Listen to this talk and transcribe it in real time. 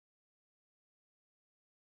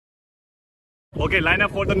Okay, line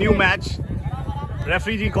up for the new match.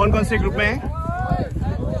 Referee जी कौन कौन से ग्रुप में है?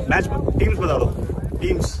 मैच टीम्स बता दो।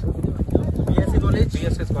 Teams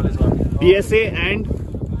BSA and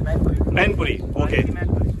Mainpuri. Okay,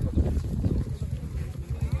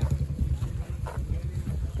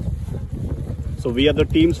 so we are the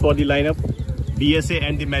teams for the lineup, BSA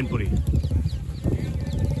and the Mainpuri.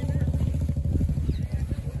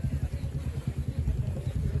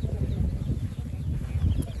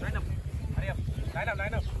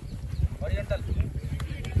 Line up. Horizontal.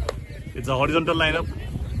 It's a horizontal lineup.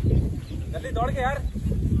 जल्दी दौड़ के यार,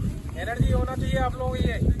 एनर्जी होना चाहिए आप लोगों की।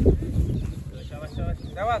 ये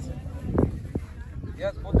शाबाश।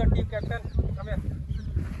 Yes, both the team captain, come here.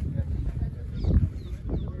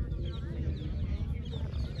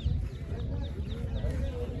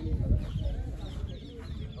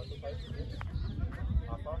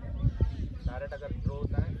 Direct अगर थ्रो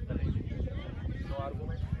होता है नो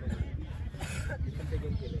आर्गुमेंट,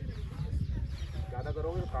 गेम खेले। ज़्यादा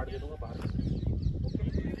करोगे तो कार्ड दे दूंगा बाहर। Okay,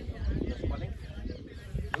 yes morning.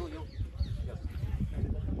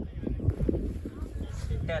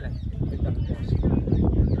 यू खेल है।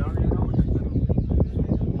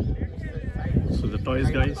 So the toys,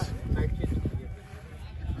 guys.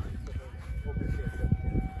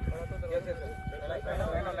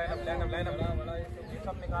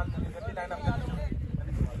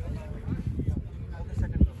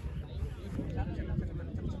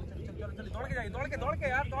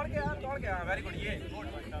 दौड़ के वेरी गुड। ये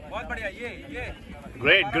बहुत बढ़िया। ये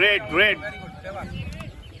Great. Very good.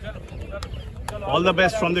 चलो All the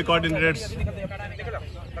best from the coordinators. निकल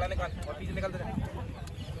खड़ा निकाल और पीछे निकलते रहे।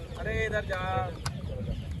 अरे इधर जा।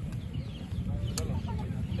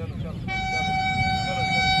 चलो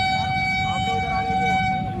आप लोग इधर आ जाइए।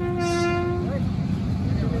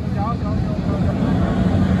 जाओ।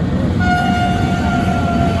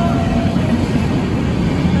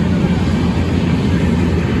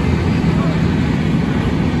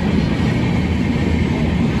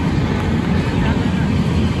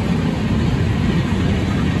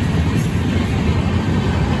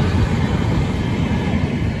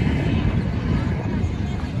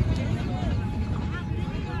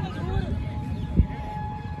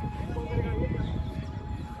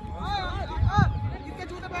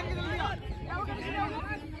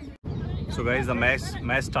 So guys, the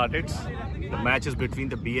match started. The match is between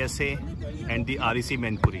the BSA and the REC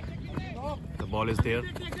Mainpuri. The ball is there.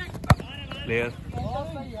 Player.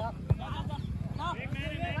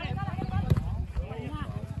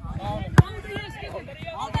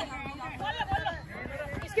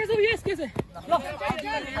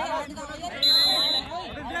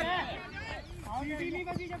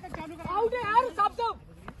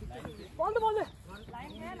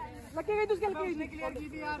 लगे गई तो उसके लिए क्लियर की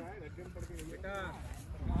थी यार।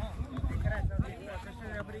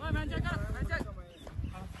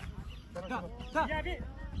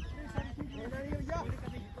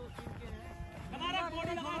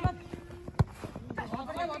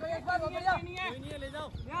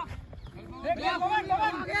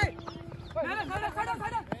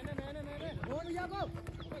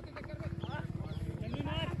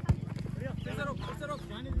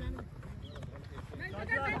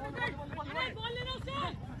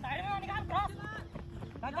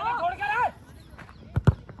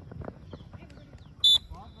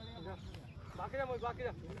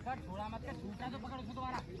 बेटा थोड़ा मत कर, छूटा तो पकड़ उसको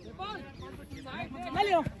दोबारा।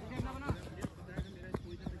 ले लो।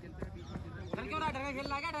 डर क्यों रहा? डर के खेल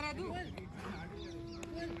रहा है क्या? डर है तू?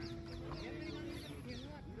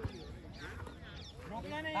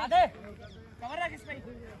 दादे कवर रख इस पे।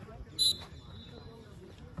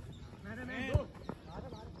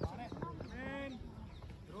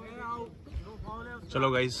 चलो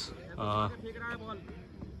गाइस,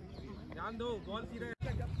 ध्यान दो, बॉल सीधे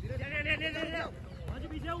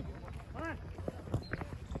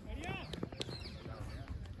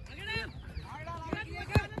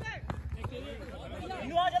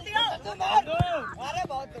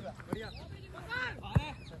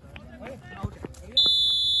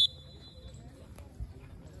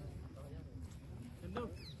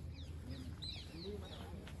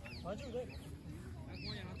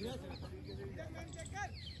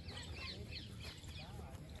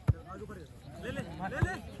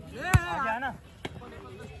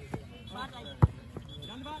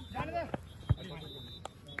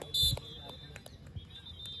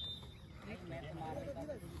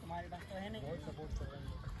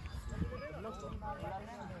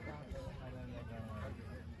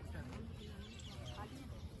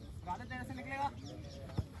तेरे से निकलेगा।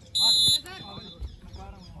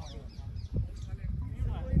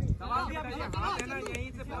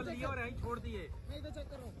 यहीं से बॉल लिए और यहीं छोड़ दिए।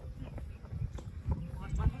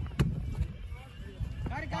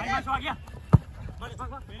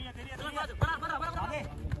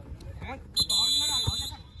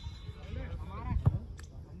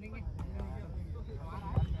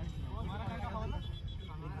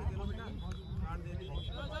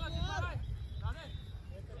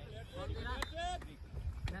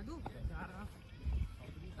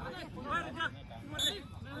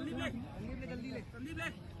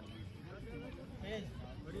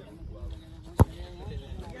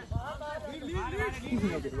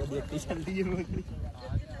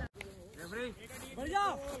 बढ़िया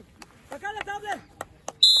पकड़ ले सामने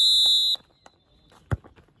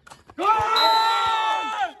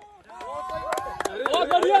बहुत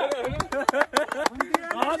बढ़िया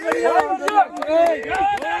बहुत बढ़िया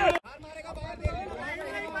मारेगा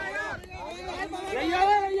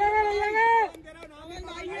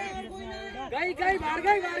बाहर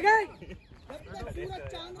गई मार गई सूरज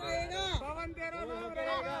चांद रहेगा पवन तेरा नाम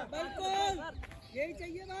रहेगा बिल्कुल यही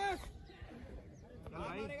चाहिए बस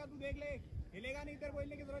मारेगा तू देख ले हिलेगा नहीं इधर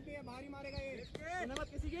बोलने की जरूरत नहीं है बाहर ही मारेगा ये मत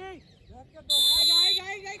किसी की गई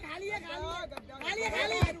खाली है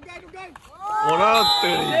रुक गई ओरा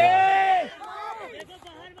तेरी देखो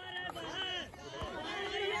बाहर मारा है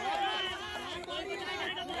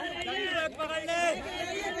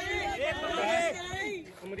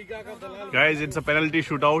Guys, it's a penalty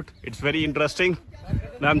shootout. It's very interesting.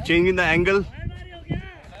 Now I'm changing the angle.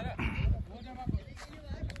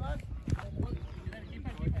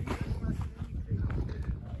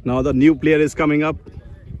 Now the new player is coming up.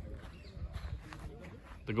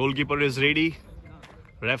 The goalkeeper is ready.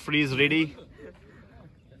 Referee is ready.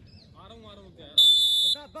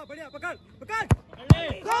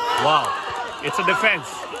 Wow, it's a defense.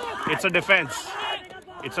 It's a defense.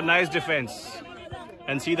 It's a nice defense.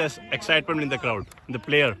 And see the excitement in the crowd, the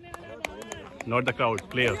player, not the crowd,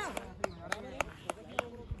 player.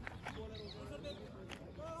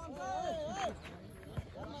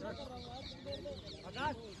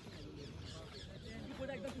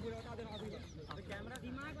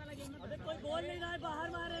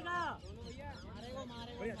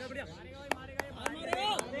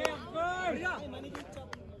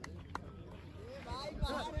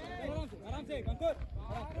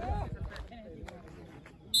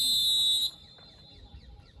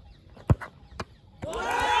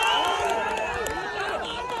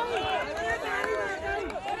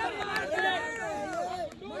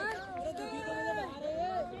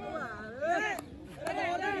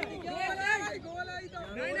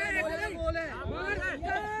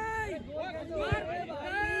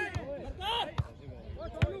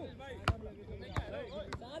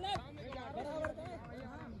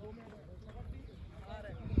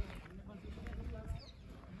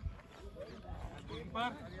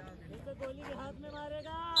 गोली के हाथ में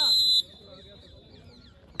मारेगा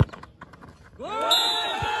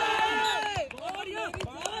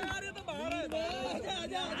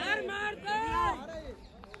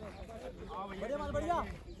बढ़िया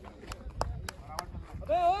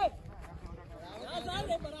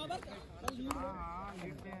अबे बराबर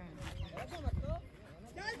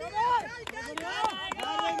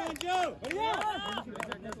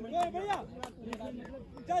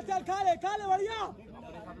चल खा ले बढ़िया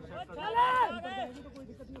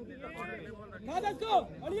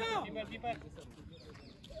बढ़िया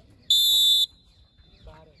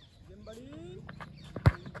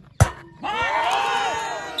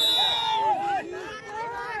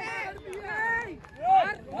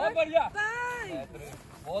बहुत बढ़िया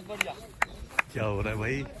बहुत बढ़िया। क्या हो रहा है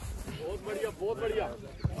भाई? बहुत बढ़िया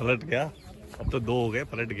पलट गया। अब तो 2 हो गए,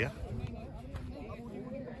 पलट गया।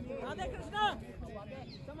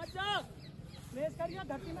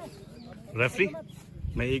 रेफरी,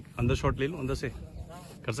 मैं एक अंदर शॉट ले लूं, अंदर से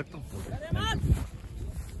कर सकता हूँ?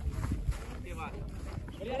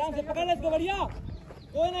 आराम से पकड़ ले इसको, बढ़िया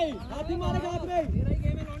कोई नहीं, हाथ ही मारेगा हाथ में,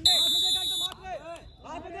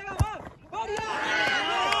 हाथ में देगा मार, बढ़िया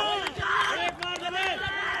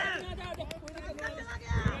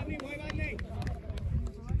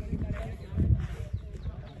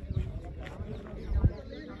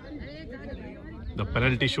The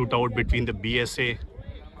penalty shootout between the BSA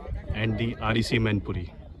and the REC Mainpuri.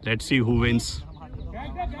 Let's see who wins.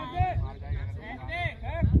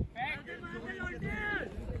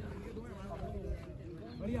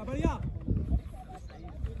 बढ़िया बढ़िया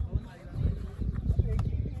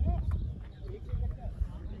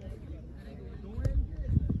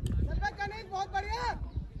बहुत बढ़िया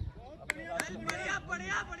बढ़िया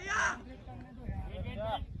बढ़िया बढ़िया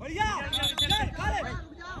बढ़िया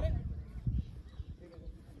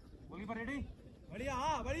गोलकीपर रेडी? बढ़िया,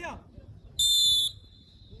 हाँ बढ़िया।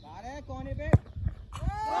 अरे कोने पे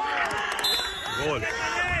गोल।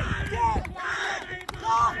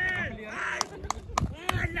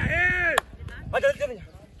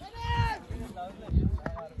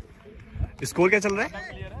 स्कोर क्या चल रहा है?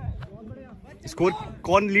 स्कोर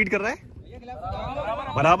कौन लीड कर रहा है?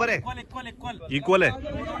 बराबर है, इक्वल है।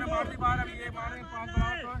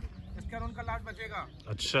 उनका लास्ट बचेगा।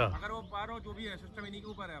 अच्छा, अगर वो पार हो जो भी है सिस्टम इन्हीं के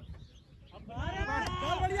ऊपर है।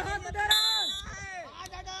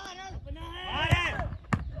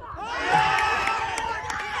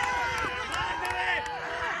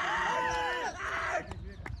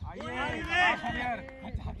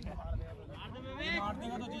 मार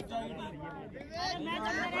देगा तो जीत जाएगी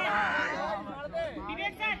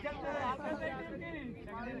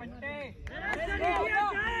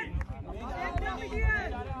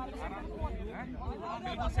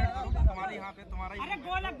तुम्हारे यहाँ पे तुम्हारा। अरे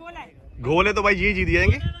गोल है गोल है तो भाई ये जीत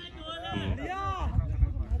जाएंगे।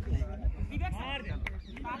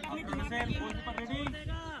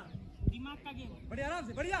 बढ़िया, आराम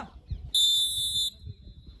से, बढ़िया।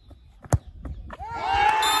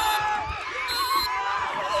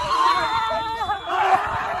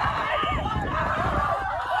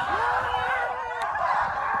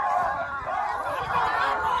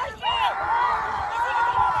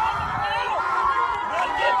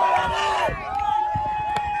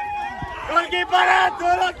 गोलकीपर है,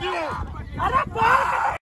 2 रखिए। अरे